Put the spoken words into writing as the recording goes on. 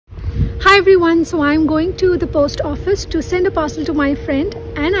Hi everyone, so I'm going to the post office to send a parcel to my friend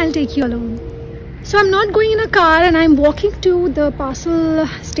and I'll take you along. So I'm not going in a car and I'm walking to the parcel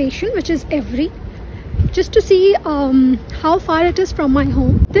station, which is Evri, just to see how far it is from my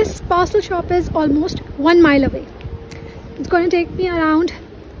home. This parcel shop is almost 1 mile away. It's going to take me around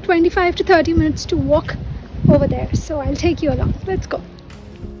 25 to 30 minutes to walk over there. So I'll take you along. Let's go.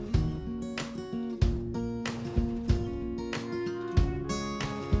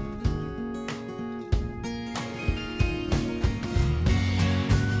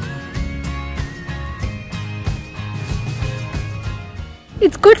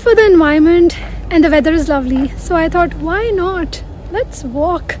 It's good for the environment and the weather is lovely, so I thought, why not? Let's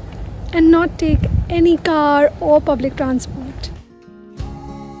walk and not take any car or public transport.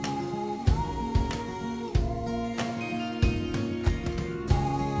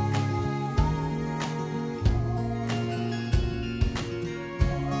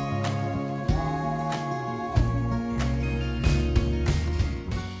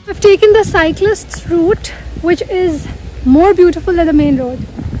 I've taken the cyclist's route, which is more beautiful than the main road.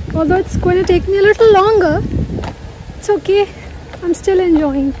 Although it's going to take me a little longer, it's okay. I'm still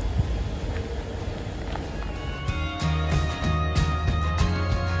enjoying.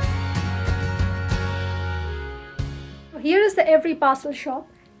 Here is the Evri parcel shop,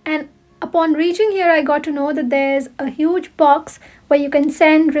 and upon reaching here I got to know that there's a huge box where you can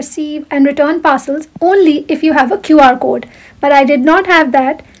send, receive and return parcels only if you have a QR code. But I did not have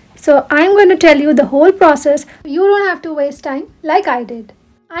that. So I'm going to tell you the whole process. You don't have to waste time like I did.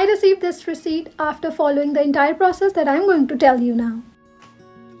 I received this receipt after following the entire process that I'm going to tell you now.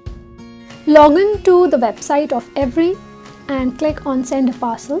 Log in to the website of Evri and click on send a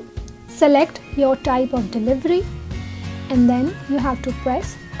parcel. Select your type of delivery and then you have to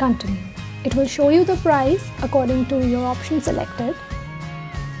press continue. It will show you the price according to your option selected.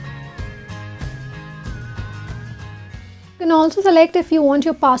 You can also select if you want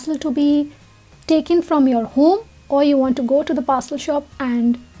your parcel to be taken from your home or you want to go to the parcel shop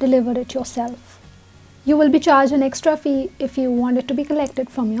and deliver it yourself. You will be charged an extra fee if you want it to be collected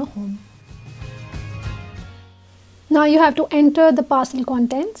from your home. Now you have to enter the parcel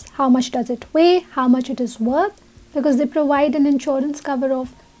contents. How much does it weigh, how much it is worth, because they provide an insurance cover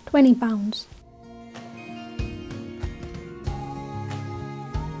of £20.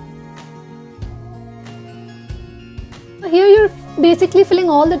 Here you're basically filling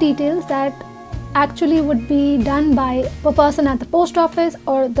all the details that actually would be done by a person at the post office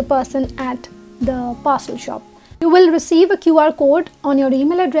or the person at the parcel shop. You will receive a QR code on your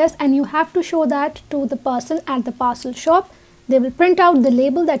email address and you have to show that to the person at the parcel shop. They will print out the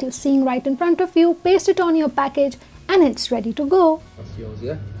label that you're seeing right in front of you, paste it on your package and it's ready to go. That's yours,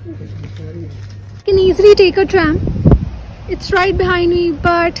 yeah? You can easily take a tram. It's right behind me,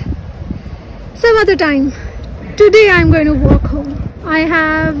 but some other time. Today I'm going to walk home. I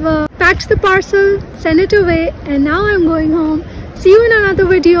have packed the parcel, sent it away, and now I'm going home. See you in another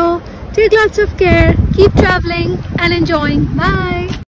video. Take lots of care, keep traveling and enjoying. Bye.